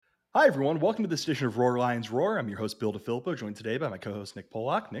Hi, everyone. Welcome to this edition of Roar Lions Roar. I'm your host, Bill DeFilippo, joined today by my co-host, Nick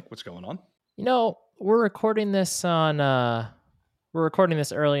Polak. Nick, what's going on? We're recording this early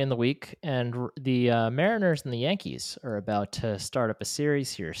in the week, and the Mariners and the Yankees are about to start up a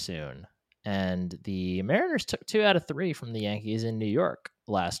series here soon. And the Mariners took 2 out of 3 from the Yankees in New York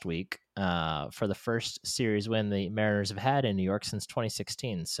last week for the first series win the Mariners have had in New York since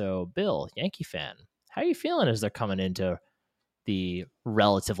 2016. So, Bill, Yankee fan, how are you feeling as they're coming into the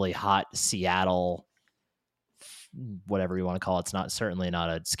relatively hot Seattle, whatever you want to call it? It's certainly not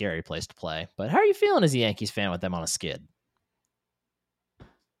a scary place to play, but how are you feeling as a Yankees fan with them on a skid?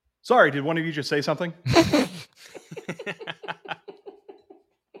 Sorry, did one of you just say something?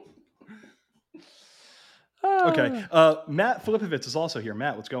 Okay. Matt Filipovitz is also here.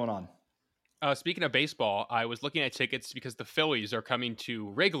 Matt, what's going on? Speaking of baseball, I was looking at tickets because the Phillies are coming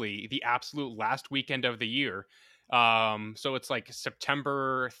to Wrigley the absolute last weekend of the year. So it's like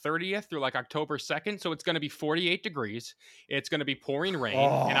September 30th through like October 2nd. So it's going to be 48 degrees. It's going to be pouring rain,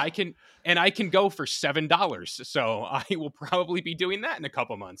 and I can go for $7. So I will probably be doing that in a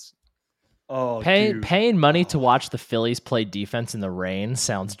couple months. Oh, paying money to watch the Phillies play defense in the rain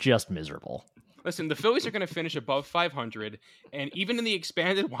sounds just miserable. Listen, the Phillies are going to finish above 500, and even in the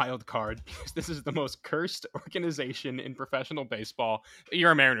expanded wild card, because this is the most cursed organization in professional baseball. You're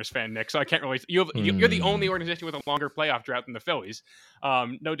a Mariners fan, Nick, so I can't really. You're the only organization with a longer playoff drought than the Phillies.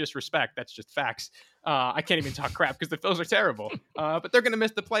 No disrespect, that's just facts. I can't even talk crap because the Phillies are terrible. But they're going to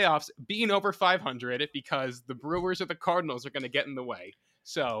miss the playoffs being over 500 because the Brewers or the Cardinals are going to get in the way.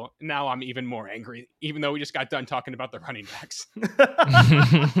 So now I'm even more angry, even though we just got done talking about the running backs.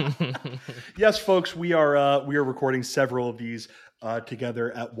 Yes, folks, we are recording several of these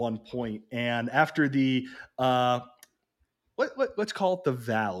together at one point, and after the let's call it the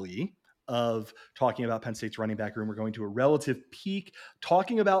valley of talking about Penn State's running back room, we're going to a relative peak,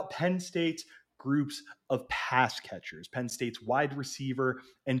 talking about Penn State's groups of pass catchers, Penn State's wide receiver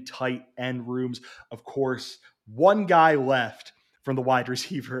and tight end rooms. Of course, one guy left from the wide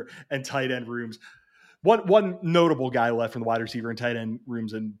receiver and tight end rooms. One notable guy left from the wide receiver and tight end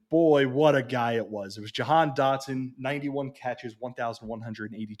rooms, and boy, what a guy it was. It was Jahan Dotson, 91 catches,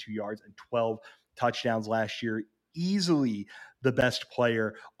 1,182 yards, and 12 touchdowns last year. Easily the best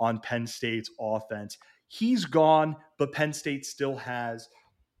player on Penn State's offense. He's gone, but Penn State still has,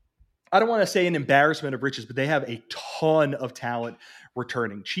 I don't want to say an embarrassment of riches, but they have a ton of talent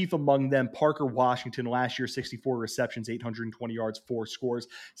returning. Chief among them, Parker Washington, last year, 64 receptions, 820 yards, 4 scores.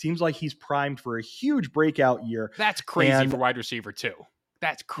 Seems like he's primed for a huge breakout year. That's crazy for wide receiver, too.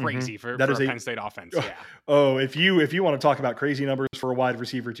 That's crazy for a Penn State offense. Yeah. Oh, if you want to talk about crazy numbers for a wide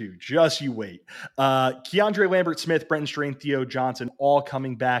receiver too, just you wait. Keandre Lambert-Smith, Brenton Strain, Theo Johnson, all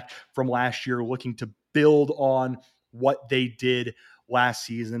coming back from last year, looking to build on what they did last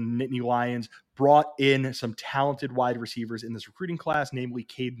season. Nittany Lions brought in some talented wide receivers in this recruiting class, namely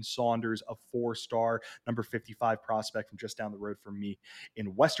Caden Saunders, a 4-star, number 55 prospect from just down the road from me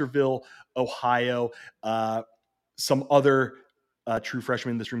in Westerville, Ohio. Some other true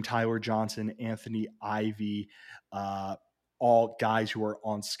freshmen in this room, Tyler Johnson, Anthony Ivy, all guys who are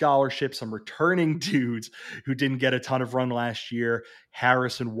on scholarship, some returning dudes who didn't get a ton of run last year.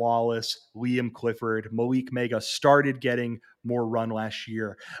 Harrison Wallace, Liam Clifford, Malik Mega started getting more run last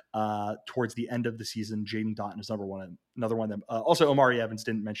year. Towards the end of the season, Jaden Dotton is another one of them. Also, Omari Evans,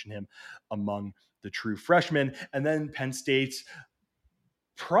 didn't mention him among the true freshmen. And then Penn State's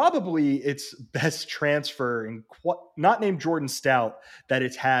probably its best transfer, and not named Jordan Stout, that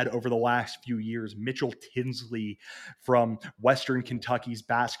it's had over the last few years, Mitchell Tinsley from Western Kentucky's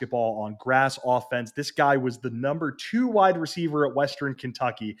basketball on grass offense. This guy was the number 2 wide receiver at Western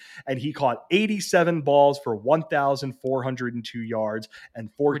Kentucky, and he caught 87 balls for 1,402 yards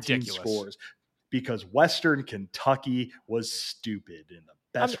and 14 scores because Western Kentucky was stupid in the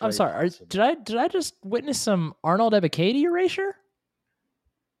best way. I'm sorry. Did I just witness some Arnold Ebiketie erasure?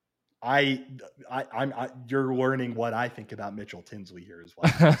 You're learning what I think about Mitchell Tinsley here as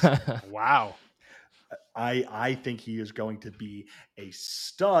well. Wow. I think he is going to be a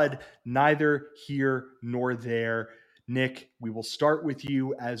stud, neither here nor there. Nick, we will start with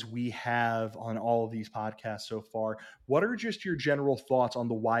you as we have on all of these podcasts so far. What are just your general thoughts on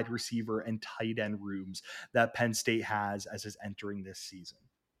the wide receiver and tight end rooms that Penn State has as is entering this season?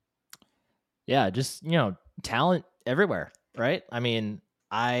 Yeah, just, talent everywhere, right? I mean,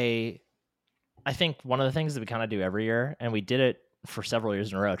 I think one of the things that we kind of do every year, and we did it for several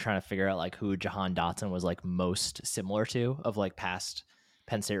years in a row, trying to figure out like who Jahan Dotson was like most similar to of like past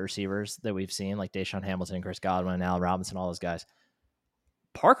Penn State receivers that we've seen, like Deshaun Hamilton, Chris Godwin, Allen Robinson, all those guys.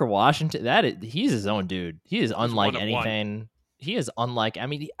 Parker Washington, he's his own dude. He is unlike anything. unlike. I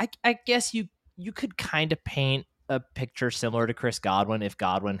mean, I guess you could kind of paint a picture similar to Chris Godwin if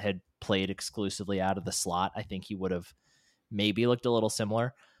Godwin had played exclusively out of the slot. I think he would have maybe looked a little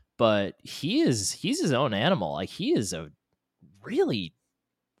similar, but he's his own animal. Like he is a really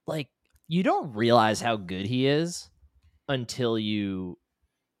like you don't realize how good he is until you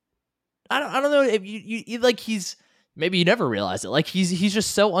I don't know if you like he's maybe you never realize it. Like he's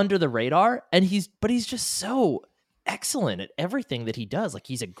just so under the radar and he's just so excellent at everything that he does. Like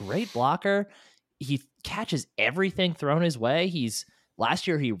he's a great blocker. He catches everything thrown his way. He's last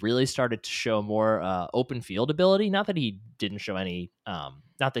year he really started to show more open field ability. Not that he didn't show any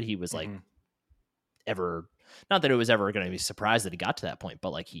not that he was like ever not that it was ever going to be surprised that he got to that point,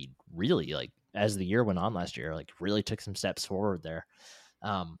 but like he really like as the year went on last year, like really took some steps forward there.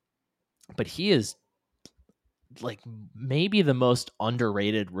 But he is like maybe the most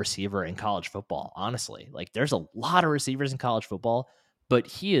underrated receiver in college football, honestly. Like there's a lot of receivers in college football, but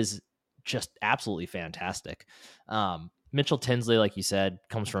he is just absolutely fantastic. Mitchell Tinsley, like you said,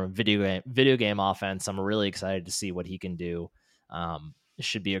 comes from a video game offense. I'm really excited to see what he can do.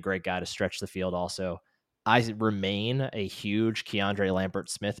 Should be a great guy to stretch the field also. I remain a huge Keandre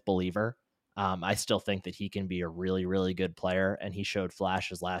Lambert-Smith believer. I still think that he can be a really, really good player, and he showed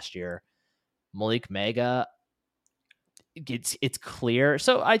flashes last year. Malik Mega, it's clear.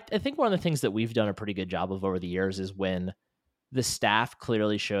 So I think one of the things that we've done a pretty good job of over the years is when the staff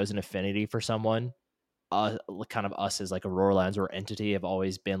clearly shows an affinity for someone, kind of us as like a Aurora Landsor entity have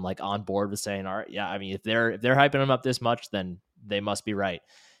always been like on board with saying, all right, yeah, I mean, if they're hyping him up this much, then they must be right.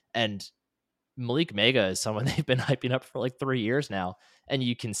 And Malik Mega is someone they've been hyping up for like 3 years now, and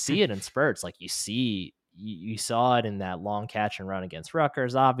you can see it in spurts. Like you saw it in that long catch and run against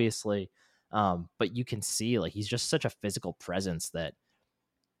Rutgers, obviously. But you can see like he's just such a physical presence that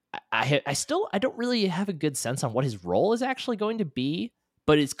I don't really have a good sense on what his role is actually going to be,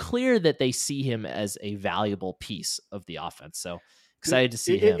 but it's clear that they see him as a valuable piece of the offense. So excited to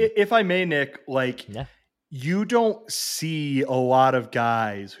see him. If I may, Nick, like you don't see a lot of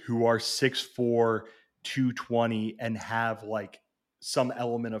guys who are 6'4", 220 and have like some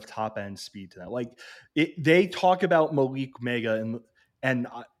element of top end speed to that. Like they talk about Malik Mega and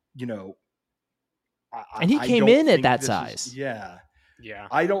you know, and he came in at that size. Yeah.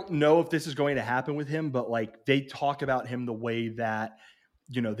 I don't know if this is going to happen with him, but like they talk about him the way that,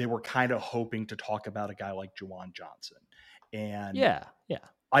 you know, they were kind of hoping to talk about a guy like Juwan Johnson. And yeah.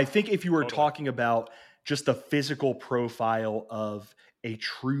 I think if you were talking about just the physical profile of a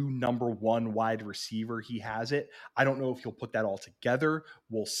true number one wide receiver, he has it. I don't know if he'll put that all together.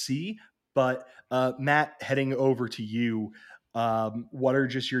 We'll see. But Matt, heading over to you, what are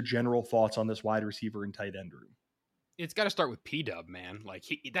just your general thoughts on this wide receiver and tight end room? It's got to start with P-Dub, man. Like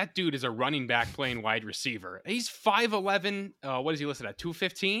that dude is a running back playing wide receiver. He's 5'11". What is he listed at?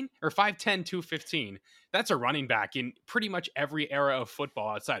 215 or 5'10", 215. That's a running back in pretty much every era of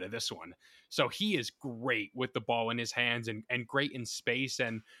football outside of this one. So he is great with the ball in his hands and great in space.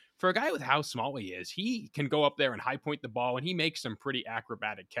 And for a guy with how small he is, he can go up there and high point the ball, and he makes some pretty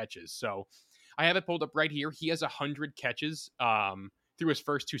acrobatic catches. So I have it pulled up right here. He has 100 catches. Through his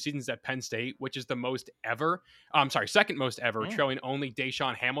first 2 seasons at Penn State, which is the most ever. Second most ever, trailing only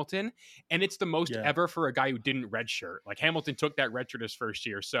Deshaun Hamilton. And it's the most ever for a guy who didn't redshirt. Like Hamilton took that redshirt his first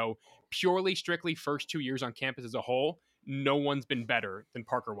year. So purely, strictly first 2 years on campus as a whole, no one's been better than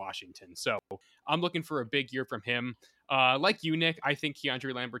Parker Washington. So I'm looking for a big year from him. Like you, Nick, I think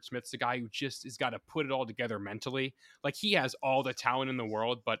Keandre Lambert-Smith's a guy who just has got to put it all together mentally. Like he has all the talent in the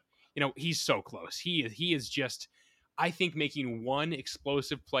world, but you know, he's so close. He is just, I think, making one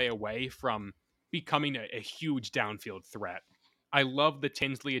explosive play away from becoming a huge downfield threat. I love the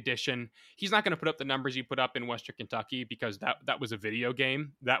Tinsley edition. He's not going to put up the numbers he put up in Western Kentucky because that was a video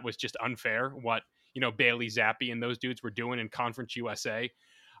game. That was just unfair what, you know, Bailey Zappi and those dudes were doing in Conference USA.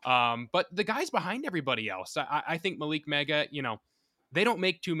 But the guys behind everybody else, I think Malik Mega, you know, they don't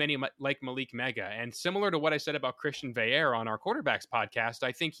make too many like Malik Mega. And similar to what I said about Christian Veilleux on our quarterbacks podcast,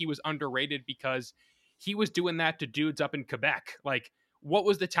 I think he was underrated because he was doing that to dudes up in Quebec. Like, what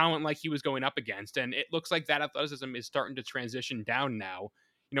was the talent like he was going up against? And it looks like that athleticism is starting to transition down now,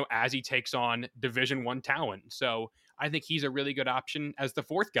 you know, as he takes on Division I talent. So I think he's a really good option as the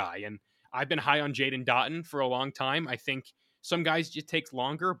fourth guy. And I've been high on Jaden Dotton for a long time. I think some guys just takes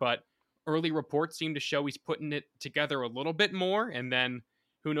longer, but early reports seem to show he's putting it together a little bit more. And then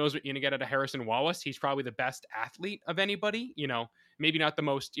who knows what you're going to get out of Harrison Wallace. He's probably the best athlete of anybody, you know, maybe not the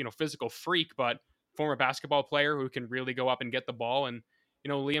most, you know, physical freak, but former basketball player who can really go up and get the ball. And, you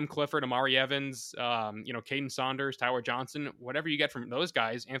know, Liam Clifford, Amari Evans, you know, Caden Saunders, Tyler Johnson, whatever you get from those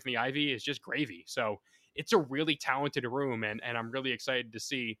guys, Anthony Ivy is just gravy. So it's a really talented room, and I'm really excited to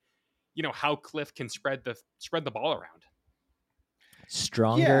see, how Cliff can spread the ball around.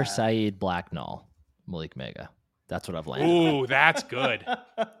 Stronger Saeed Blacknall, Malik Mega. That's what I've landed. Ooh, that's good.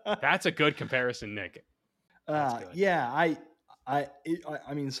 That's a good comparison, Nick. That's good.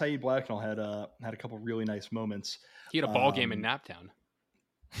 I mean, Saeed Blacknall had a couple really nice moments. He had a ball game in Naptown.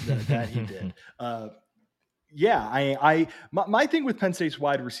 That he did. My thing with Penn State's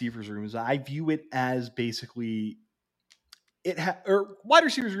wide receivers room is I view it as basically or wide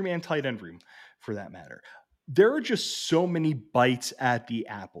receivers room and tight end room for that matter. There are just so many bites at the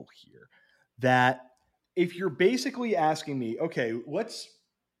apple here that if you're basically asking me, okay, let's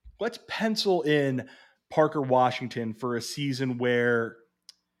pencil in Parker Washington for a season where,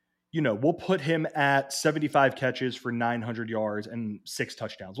 we'll put him at 75 catches for 900 yards and 6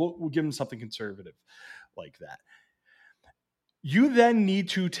 touchdowns. We'll give him something conservative like that. You then need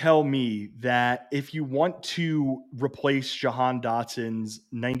to tell me that if you want to replace Jahan Dotson's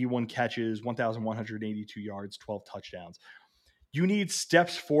 91 catches, 1,182 yards, 12 touchdowns, you need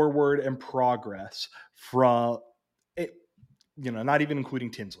steps forward and progress from it, not even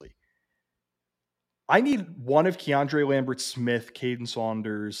including Tinsley. I need one of Keandre Lambert-Smith, Caden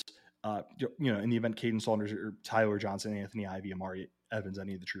Saunders, in the event Caden Saunders or Tyler Johnson, Anthony Ivy, Amari Evans,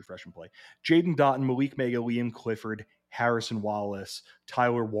 any of the true freshmen play. Jaden Dotton, Malik Mega, Liam Clifford, Harrison Wallace,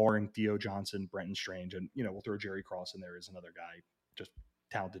 Tyler Warren, Theo Johnson, Brenton Strange, and we'll throw Jerry Cross in there as another guy, just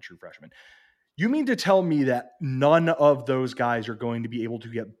talented true freshman. You mean to tell me that none of those guys are going to be able to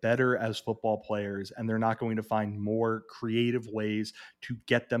get better as football players, and they're not going to find more creative ways to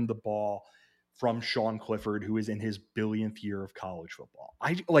get them the ball from Sean Clifford, who is in his billionth year of college football?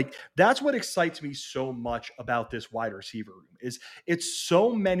 That's what excites me so much about this wide receiver room is it's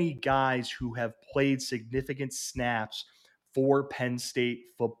so many guys who have played significant snaps for Penn State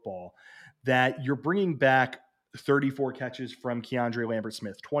football that you're bringing back 34 catches from Keandre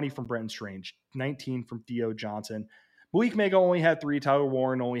Lambert-Smith, 20 from Brenton Strange, 19 from Theo Johnson. Malik Mega only had 3, Tyler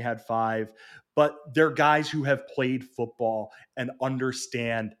Warren only had 5, but they're guys who have played football and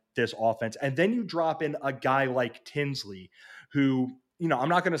understand this offense. And then you drop in a guy like Tinsley, who, I'm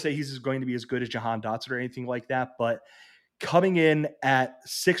not going to say he's going to be as good as Jahan Dotson or anything like that, but coming in at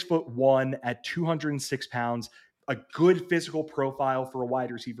 6'1", at 206 pounds, a good physical profile for a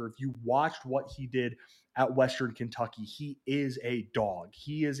wide receiver. If you watched what he did at Western Kentucky, he is a dog.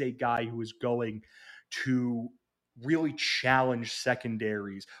 He is a guy who is going to really challenge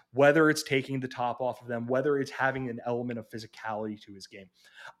secondaries, whether it's taking the top off of them, whether it's having an element of physicality to his game.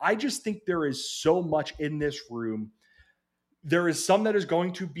 I just think there is so much in this room. There is some that is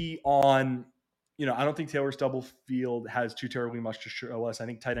going to be on, I don't think Taylor Stubblefield has too terribly much to show us. I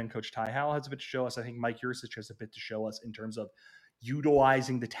think tight end coach Ty Howell has a bit to show us. I think Mike Yurcich has a bit to show us in terms of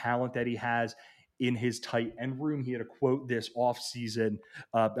utilizing the talent that he has in his tight end room. He had a quote this offseason,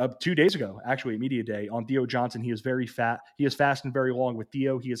 2 days ago, actually, at Media Day, on Theo Johnson. He is very fat. He is fast and very long with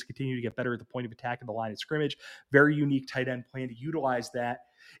Theo. He has continued to get better at the point of attack and the line of scrimmage. Very unique tight end plan to utilize that.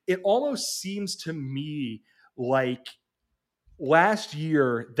 It almost seems to me like last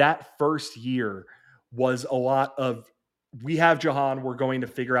year, that first year was a lot of, we have Jahan, we're going to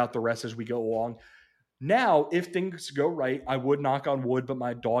figure out the rest as we go along. Now, if things go right, I would knock on wood, but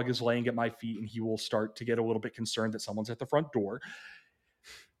my dog is laying at my feet and he will start to get a little bit concerned that someone's at the front door.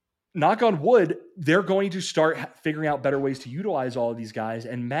 Knock on wood, they're going to start figuring out better ways to utilize all of these guys.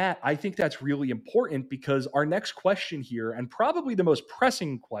 And Matt, I think that's really important because our next question here, and probably the most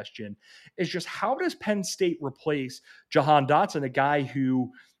pressing question, is just how does Penn State replace Jahan Dotson, a guy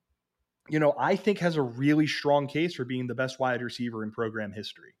who, I think has a really strong case for being the best wide receiver in program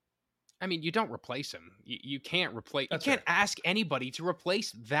history? I mean, you don't replace him. You can't replace. You can't ask anybody to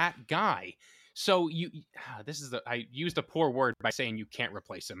replace that guy. So I used a poor word by saying you can't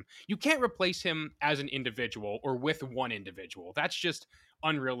replace him. You can't replace him as an individual or with one individual. That's just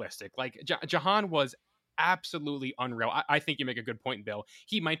unrealistic. Like Jahan was absolutely unreal. I think you make a good point, Bill.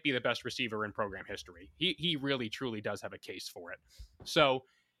 He might be the best receiver in program history. He really, truly does have a case for it. So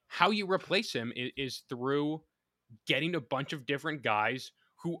how you replace him is through getting a bunch of different guys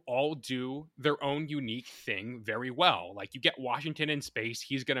who all do their own unique thing very well. Like you get Washington in space,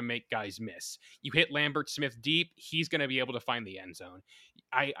 he's going to make guys miss. You hit Lambert-Smith deep, he's going to be able to find the end zone.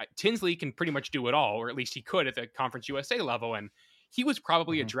 Tinsley can pretty much do it all, or at least he could at the Conference USA level, and he was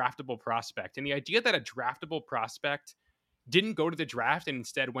probably a draftable prospect. And the idea that a draftable prospect didn't go to the draft and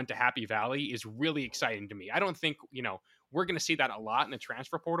instead went to Happy Valley is really exciting to me. I don't think, we're going to see that a lot in the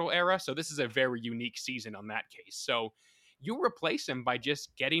transfer portal era, so this is a very unique season on that case. So you replace him by just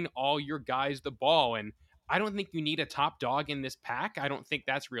getting all your guys the ball. And I don't think you need a top dog in this pack. I don't think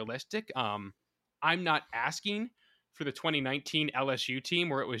that's realistic. I'm not asking for the 2019 LSU team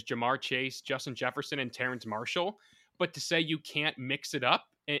where it was Jamar Chase, Justin Jefferson, and Terrence Marshall, but to say you can't mix it up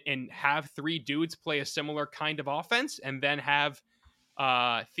and have three dudes play a similar kind of offense and then have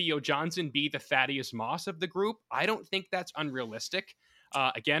Theo Johnson be the Thaddeus Moss of the group, I don't think that's unrealistic.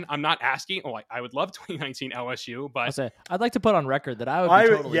 Again, I'm not asking. Oh, I would love 2019 LSU, but I'd like to put on record that I would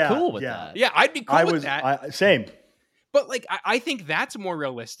be totally cool with that. Yeah, I'd be cool with that. Same. But like, I think that's more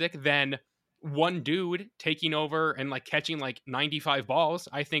realistic than one dude taking over and like catching like 95 balls.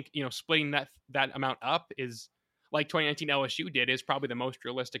 I think, splitting that amount up is like 2019 LSU did is probably the most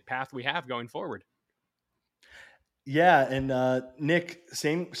realistic path we have going forward. Yeah. And Nick,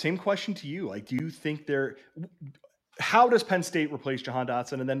 same question to you. Like, do you think how does Penn State replace Jahan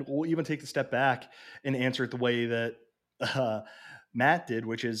Dotson? And then we'll even take the step back and answer it the way that Matt did,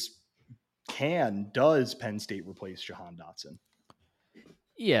 which is, does Penn State replace Jahan Dotson?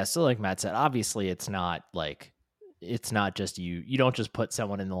 Yeah, so like Matt said, obviously it's not just you don't just put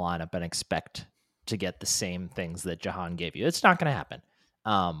someone in the lineup and expect to get the same things that Jahan gave you. It's not going to happen.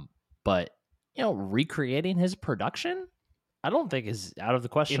 But recreating his production, I don't think is out of the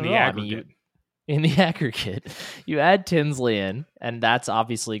question at all. Aggregate. In the aggregate, you add Tinsley in, and that's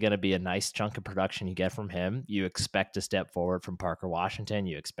obviously going to be a nice chunk of production you get from him. You expect a step forward from Parker Washington.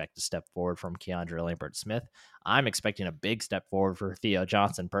 You expect a step forward from Keandre Lambert-Smith. I'm expecting a big step forward for Theo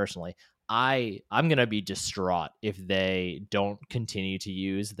Johnson personally. I'm going to be distraught if they don't continue to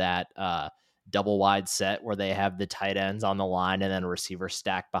use that double wide set where they have the tight ends on the line and then a receiver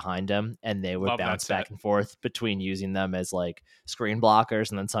stacked behind them, and they would bounce back and forth between using them as like screen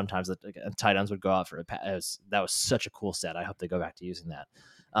blockers, and then sometimes the tight ends would go out for a pass. That was such a cool set. I hope they go back to using that.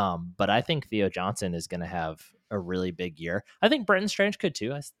 But I think Theo Johnson is going to have a really big year. I think Brenton Strange could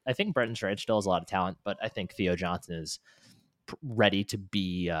too. I think Brenton Strange still has a lot of talent, but I think Theo Johnson is ready to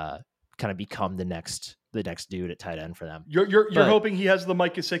be kind of become the next dude at tight end for them. You're hoping he has the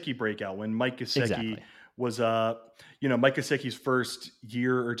Mike Gesicki breakout when Mike Gesicki was Mike Gesicki's first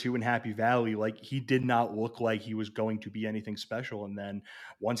year or two in Happy Valley. Like, he did not look like he was going to be anything special. And then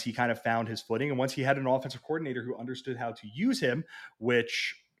once he kind of found his footing and once he had an offensive coordinator who understood how to use him,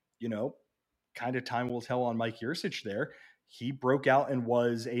 which, kind of time will tell on Mike Yurcich there, he broke out and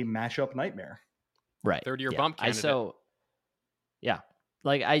was a matchup nightmare. Right. Third-year bump candidate.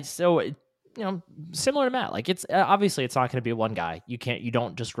 Similar to Matt, like it's obviously it's not going to be one guy. You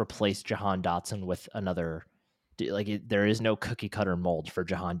don't just replace Jahan Dotson with another. There is no cookie cutter mold for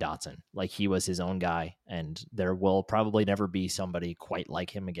Jahan Dotson. Like, he was his own guy, and there will probably never be somebody quite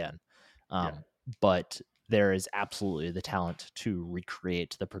like him again. But there is absolutely the talent to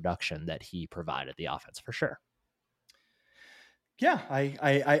recreate the production that he provided the offense for sure. Yeah,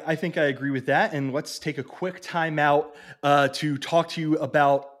 I think I agree with that. And let's take a quick time out to talk to you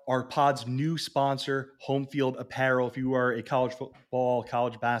about our pod's new sponsor, Home Field Apparel. If you are a college football,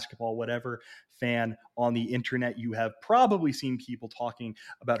 college basketball, whatever fan on the internet, you have probably seen people talking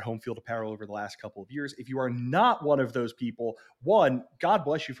about Home Field Apparel over the last couple of years. If you are not one of those people, one, God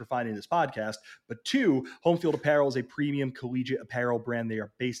bless you for finding this podcast. But two, Home Field Apparel is a premium collegiate apparel brand. They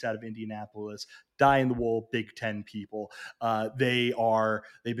are based out of Indianapolis. Die in the wool Big Ten people. They've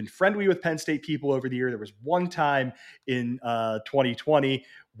been friendly with Penn State people over the year. There was one time in 2020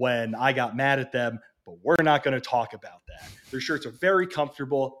 when I got mad at them, but we're not going to talk about that. Their shirts are very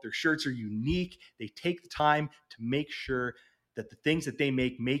comfortable. Their shirts are unique. They take the time to make sure that the things that they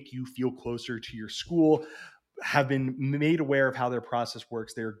make you feel closer to your school, have been made aware of how their process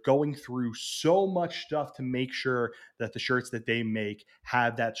works. They're going through so much stuff to make sure that the shirts that they make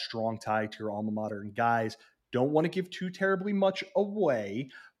have that strong tie to your alma mater. And guys, don't want to give too terribly much away,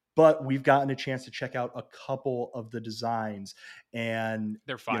 but we've gotten a chance to check out a couple of the designs, and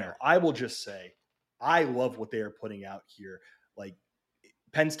they're fire. I will just say, I love what they are putting out here. Like,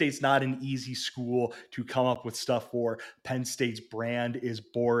 Penn State's not an easy school to come up with stuff for. Penn State's brand is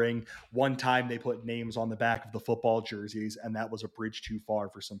boring. One time they put names on the back of the football jerseys, and that was a bridge too far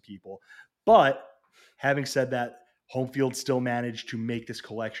for some people. But having said that, Home Field still managed to make this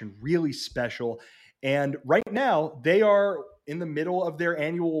collection really special. And right now, they are in the middle of their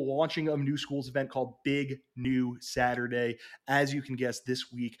annual launching of new schools event called Big New Saturday. As you can guess,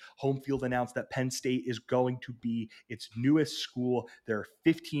 this week, Home Field announced that Penn State is going to be its newest school. There are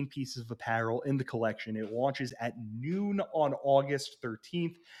 15 pieces of apparel in the collection. It launches at noon on August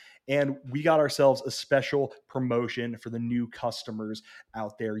 13th. And we got ourselves a special promotion for the new customers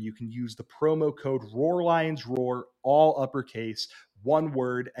out there. You can use the promo code ROARLIONSROAR, all uppercase, one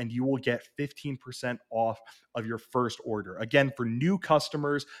word, and you will get 15% off of your first order. Again, for new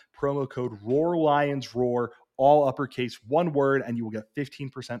customers, promo code ROARLIONSROAR, all uppercase, one word, and you will get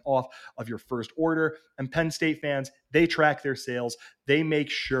 15% off of your first order. And Penn State fans, they track their sales. They make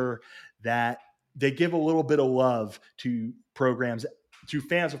sure that they give a little bit of love to programs, to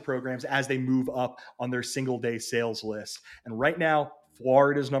fans of programs as they move up on their single day sales list. And right now,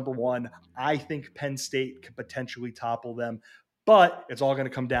 Florida's number one. I think Penn State could potentially topple them, but it's all going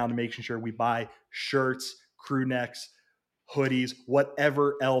to come down to making sure we buy shirts, crew necks, hoodies,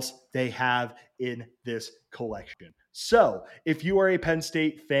 whatever else they have in this collection. So if you are a Penn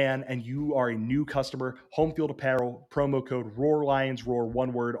State fan and you are a new customer, Home Field Apparel, promo code Roar Lions, Roar,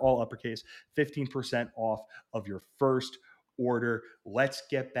 one word, all uppercase, 15% off of your first order. Let's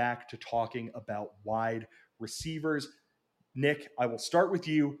get back to talking about wide receivers. Nick, I will start with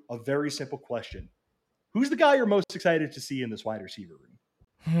you. A very simple question. Who's the guy you're most excited to see in this wide receiver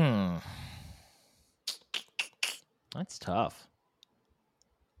room? That's tough.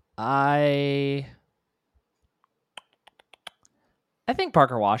 I think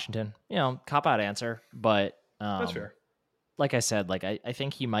Parker Washington, cop out answer, but That's fair. Like I said, I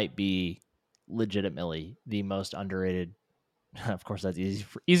think he might be legitimately the most underrated. Of course, that's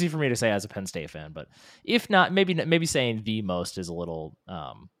easy for me to say as a Penn State fan, but if not, maybe saying the most is a little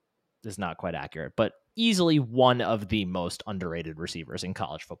is not quite accurate, but easily one of the most underrated receivers in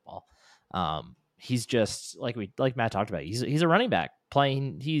college football. He's just like Matt talked about. He's a running back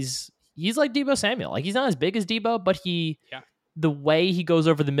playing. He's like Deebo Samuel. Like, he's not as big as Deebo, but the way he goes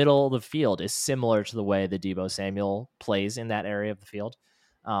over the middle of the field is similar to the way that Deebo Samuel plays in that area of the field.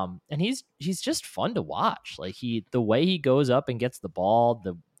 And he's just fun to watch. Like, the way he goes up and gets the ball,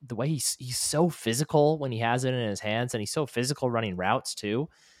 the way he's so physical when he has it in his hands, and he's so physical running routes too.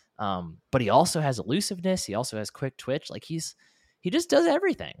 But he also has elusiveness. He also has quick twitch. Like, he just does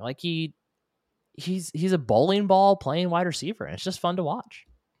everything. Like, he's a bowling ball playing wide receiver, and it's just fun to watch.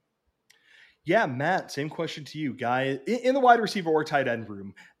 Yeah, Matt, same question to you, guy in the wide receiver or tight end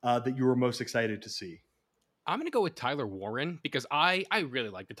room that you were most excited to see. I'm going to go with Tyler Warren because I really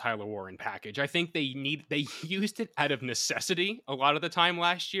like the Tyler Warren package. I think they used it out of necessity a lot of the time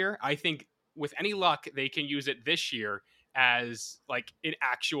last year. I think with any luck, they can use it this year as like an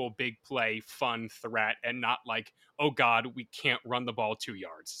actual big play, fun threat, and not like, oh God, we can't run the ball 2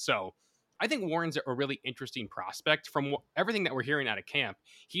 yards. So I think Warren's a really interesting prospect. From everything that we're hearing out of camp,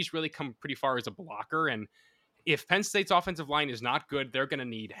 he's really come pretty far as a blocker. And if Penn State's offensive line is not good, they're going to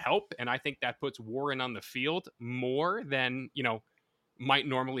need help. And I think that puts Warren on the field more than, might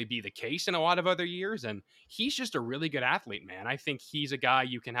normally be the case in a lot of other years. And he's just a really good athlete, man. I think he's a guy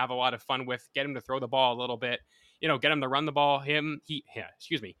you can have a lot of fun with, get him to throw the ball a little bit, get him to run the ball.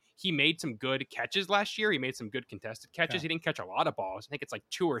 He made some good catches last year. He made some good contested catches. Yeah. He didn't catch a lot of balls. I think it's like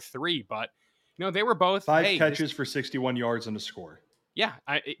 2 or 3, but they were both 5 catches for 61 yards and a score. Yeah.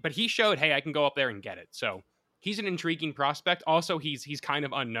 But he showed, hey, I can go up there and get it. So he's an intriguing prospect. Also, he's kind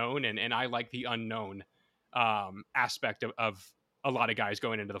of unknown, and I like the unknown aspect of a lot of guys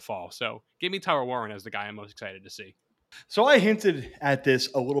going into the fall. So give me Tyler Warren as the guy I'm most excited to see. So I hinted at this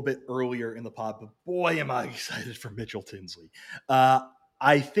a little bit earlier in the pod, but boy, am I excited for Mitchell Tinsley.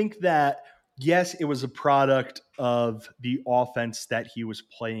 I think that, yes, it was a product of the offense that he was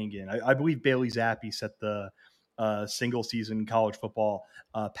playing in. I believe Bailey Zappi set the single season college football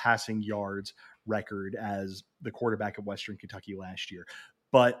passing yards record as the quarterback of Western Kentucky last year.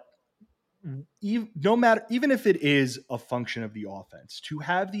 But even if it is a function of the offense, to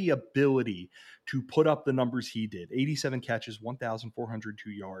have the ability to put up the numbers he did, 87 catches, 1,402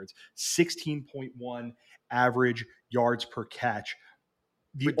 yards, 16.1 average yards per catch.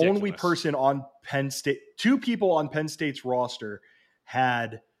 The Ridiculous. Only person on Penn State, 2 people on Penn State's roster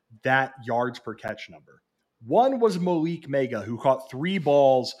had that yards per catch number. One was Malik Mega, who caught 3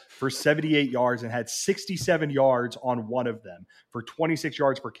 balls for 78 yards and had 67 yards on one of them for 26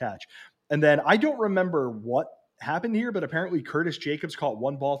 yards per catch. And then I don't remember what happened here, but apparently Curtis Jacobs caught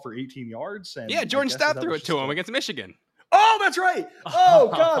 1 ball for 18 yards. And yeah, Jordan Stout threw it to him against Michigan. Oh, that's right. Oh,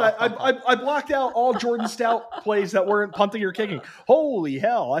 God. I blocked out all Jordan Stout plays that weren't punting or kicking. Holy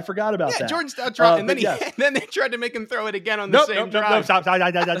hell. I forgot about that. Yeah, Jordan Stout dropped, and then they tried to make him throw it again on the same drive. Stop.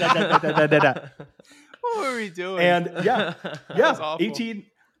 What were we doing? And yeah, 18.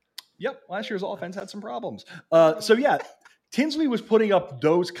 Yep, last year's offense had some problems. Tinsley was putting up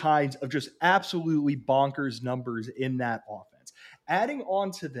those kinds of just absolutely bonkers numbers in that offense. Adding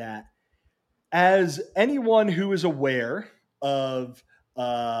on to that, as anyone who is aware of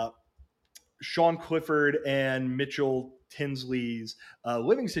Sean Clifford and Mitchell Tinsley's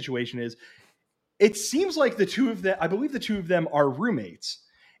living situation is, it seems like the two of them, I believe the two of them are roommates,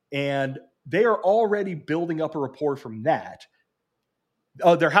 and they are already building up a rapport from that.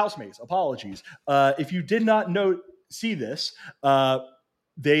 Oh, they're housemates. Apologies. If you did not see this,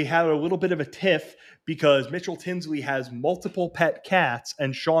 they had a little bit of a tiff because Mitchell Tinsley has multiple pet cats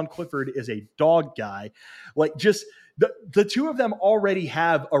and Sean Clifford is a dog guy. Like, just the two of them already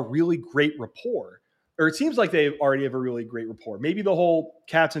have a really great rapport. Or it seems like they already have a really great rapport. Maybe the whole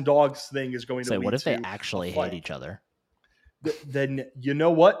cats and dogs thing is going to lead what if to they actually hate each other? Then you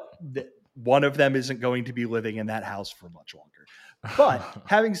know what? One of them isn't going to be living in that house for much longer. But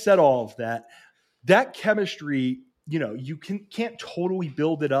having said all of that, that chemistry, you can't totally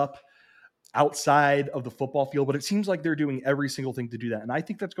build it up outside of the football field, but it seems like they're doing every single thing to do that. And I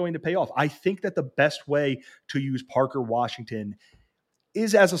think that's going to pay off. I think that the best way to use Parker Washington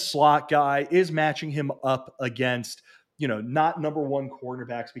is as a slot guy, is matching him up against, not number one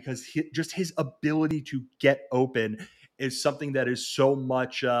cornerbacks, because just his ability to get open is something that is so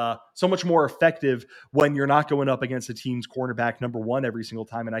much more effective when you're not going up against a team's cornerback number one every single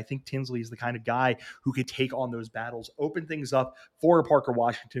time. And I think Tinsley is the kind of guy who could take on those battles, open things up for a Parker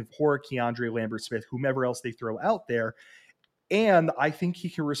Washington, for a Keandre Lambert-Smith, whomever else they throw out there. And I think he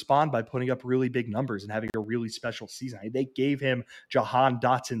can respond by putting up really big numbers and having a really special season. They gave him Jahan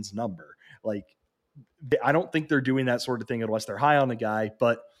Dotson's number. Like, I don't think they're doing that sort of thing unless they're high on the guy,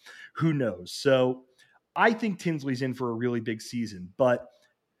 but who knows? So I think Tinsley's in for a really big season, but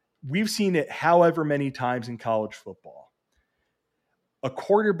we've seen it however many times in college football. A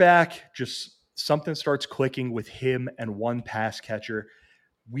quarterback, just something starts clicking with him and one pass catcher.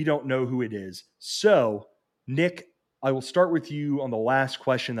 We don't know who it is. So, Nick, I will start with you on the last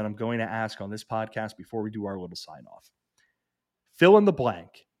question that I'm going to ask on this podcast before we do our little sign off. Fill in the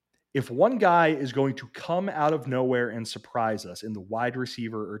blank. If one guy is going to come out of nowhere and surprise us in the wide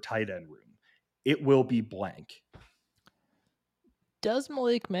receiver or tight end room, it will be blank. Does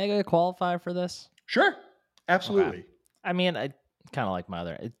Malik Mega qualify for this? Sure. Absolutely. Okay. I mean, I kind of like my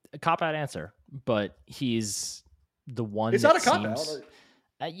other a cop-out answer, but he's the one. It's not a cop-out.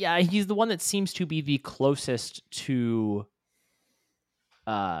 Yeah, he's the one that seems to be the closest to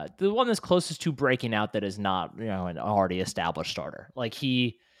breaking out that is not, an already established starter. Like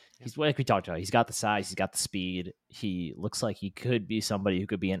he's like we talked about. He's got the size, he's got the speed. He looks like he could be somebody who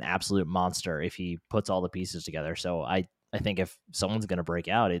could be an absolute monster if he puts all the pieces together. So I think if someone's going to break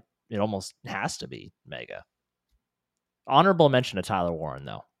out, it almost has to be Mega. Honorable mention to Tyler Warren,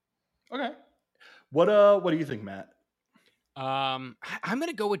 though. Okay. What do you think, Matt? I'm going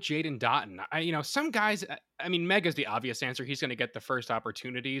to go with Jaden Dottin. Some guys, Mega's the obvious answer. He's going to get the first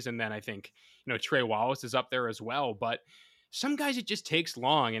opportunities. And then I think, Trey Wallace is up there as well. But some guys, it just takes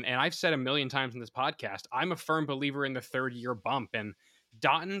long. And I've said a million times in this podcast, I'm a firm believer in the third year bump. And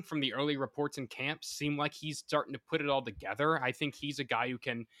Dottin, from the early reports in camp, seem like he's starting to put it all together. I think he's a guy who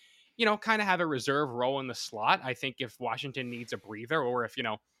can, kind of have a reserve role in the slot. I think if Washington needs a breather, or if,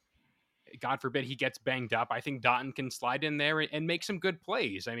 God forbid he gets banged up, I think Dottin can slide in there and make some good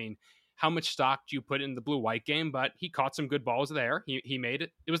plays. I mean, how much stock do you put in the blue-white game? But he caught some good balls there. He made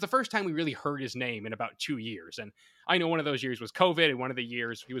it. It was the first time we really heard his name in about 2 years. And I know one of those years was COVID, and one of the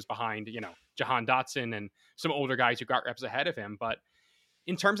years he was behind, Jahan Dotson and some older guys who got reps ahead of him. But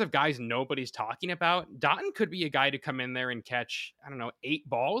in terms of guys nobody's talking about, Dottin could be a guy to come in there and catch, 8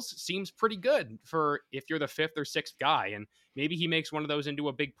 balls. Seems pretty good for if you're the 5th or 6th guy. And maybe he makes one of those into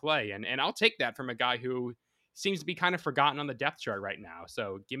a big play. And I'll take that from a guy who seems to be kind of forgotten on the depth chart right now.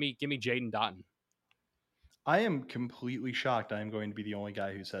 So give me Jaden Dottin. I am completely shocked I am going to be the only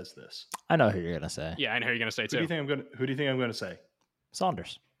guy who says this. I know who you're going to say. Yeah, I know who you're going to say too. Who do you think I'm going to say?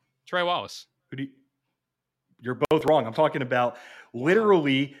 Saunders. Trey Wallace. You're both wrong. I'm talking about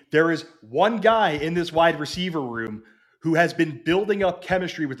literally there is one guy in this wide receiver room who has been building up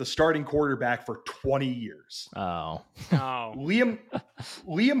chemistry with the starting quarterback for 20 years. Oh.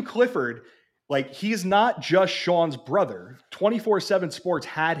 Liam Clifford, like, he's not just Sean's brother. 24/7 Sports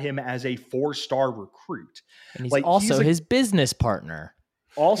had him as a 4-star recruit. And he's also his business partner.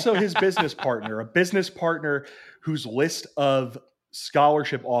 Also his business partner, a business partner whose list of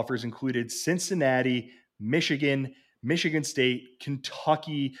scholarship offers included Cincinnati, Michigan, Michigan State,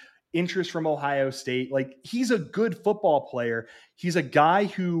 Kentucky, interest from Ohio State. Like, he's a good football player. He's a guy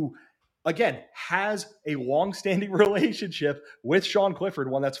who, again, has a long-standing relationship with Sean Clifford,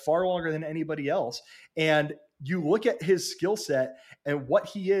 one that's far longer than anybody else. And you look at his skill set, and what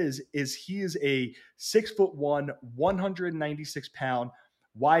he is he is a 6'1", 196-pound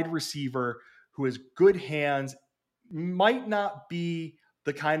wide receiver who has good hands, might not be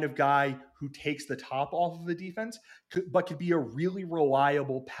the kind of guy who takes the top off of the defense, but could be a really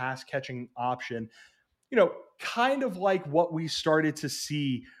reliable pass catching option. Kind of like what we started to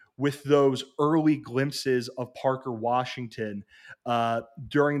see with those early glimpses of Parker Washington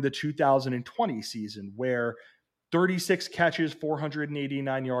during the 2020 season, where 36 catches,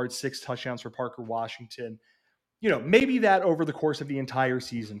 489 yards, 6 touchdowns for Parker Washington. Maybe that over the course of the entire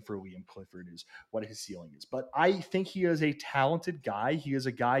season for Liam Clifford is what his ceiling is. But I think he is a talented guy. He is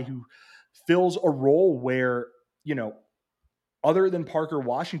a guy who fills a role where, other than Parker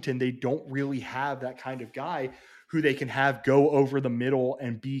Washington, they don't really have that kind of guy who they can have go over the middle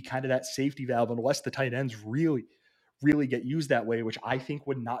and be kind of that safety valve, unless the tight ends really, really get used that way, which I think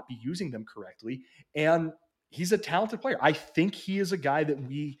would not be using them correctly. And he's a talented player. I think he is a guy that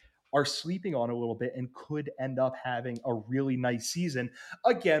we are sleeping on a little bit and could end up having a really nice season.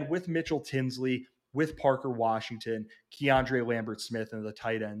 Again, with Mitchell Tinsley, with Parker Washington, Keandre Lambert-Smith, and the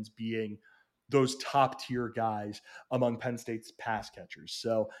tight ends being those top tier guys among Penn State's pass catchers.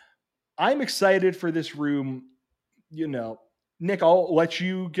 So I'm excited for this room. Nick, I'll let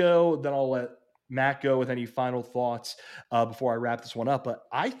you go, then I'll let Matt go with any final thoughts before I wrap this one up. But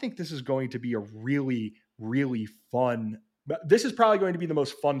I think this is going to be a really, really fun. This is probably going to be the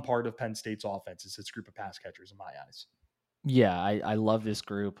most fun part of Penn State's offense, is its group of pass catchers in my eyes. Yeah, I love this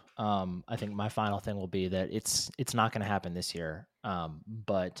group. I think my final thing will be that it's not going to happen this year.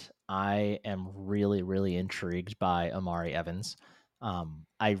 But I am really, really intrigued by Amari Evans. I'm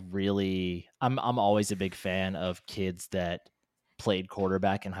always a big fan of kids that played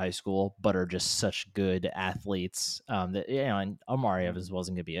quarterback in high school, but are just such good athletes. And Amari Evans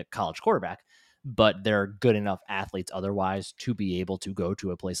wasn't going to be a college quarterback, but they're good enough athletes otherwise to be able to go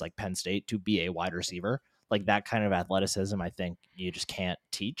to a place like Penn State to be a wide receiver. Like that kind of athleticism, I think you just can't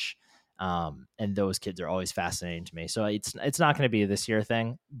teach. And those kids are always fascinating to me. So it's not going to be a this year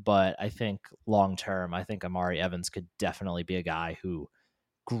thing, but I think long term, I think Amari Evans could definitely be a guy who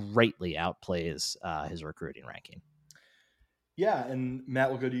greatly outplays his recruiting ranking. Yeah, and Matt,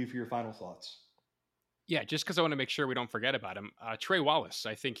 we'll go to you for your final thoughts. Yeah, just because I want to make sure we don't forget about him. Trey Wallace,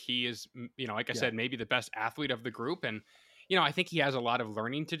 I think he is, like I said, maybe the best athlete of the group. And, I think he has a lot of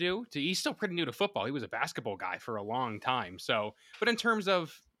learning to do. He's still pretty new to football. He was a basketball guy for a long time. So, but in terms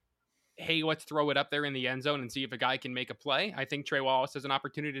of, hey, let's throw it up there in the end zone and see if a guy can make a play, I think Trey Wallace has an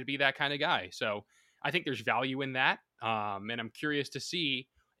opportunity to be that kind of guy. So I think there's value in that. And I'm curious to see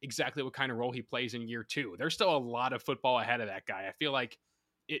exactly what kind of role he plays in year 2. There's still a lot of football ahead of that guy. I feel like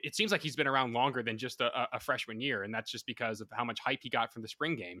it seems like he's been around longer than just a freshman year. And that's just because of how much hype he got from the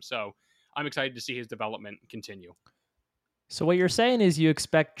spring game. So I'm excited to see his development continue. So what you're saying is you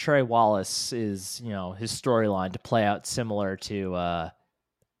expect Trey Wallace's, his storyline to play out similar to,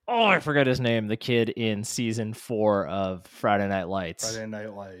 I forgot his name, the kid in season 4 of Friday Night Lights.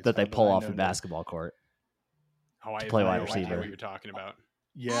 That they pull off the basketball court. I play wide receiver. receiver. What you're talking about?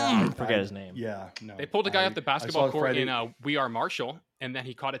 Yeah, I forget his name. Yeah, no. They pulled a guy off the basketball court in We Are Marshall, and then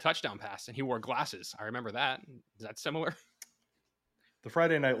he caught a touchdown pass, and he wore glasses. I remember that. Is that similar? The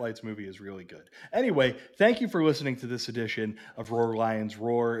Friday Night Lights movie is really good. Anyway, thank you for listening to this edition of Roar Lions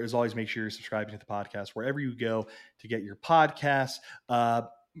Roar. As always, make sure you're subscribing to the podcast wherever you go to get your podcasts.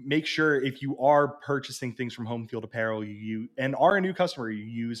 Make sure if you are purchasing things from Home Field Apparel, and are a new customer, you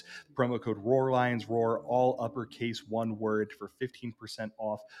use promo code Roar Lions Roar, all uppercase, one word, for 15%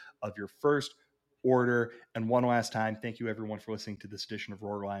 off of your first order. And one last time, thank you everyone for listening to this edition of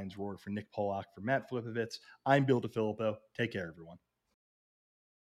Roar Lions Roar. For Nick Pollock, for Matt Flipovitz, I'm Bill DeFilippo. Take care, everyone.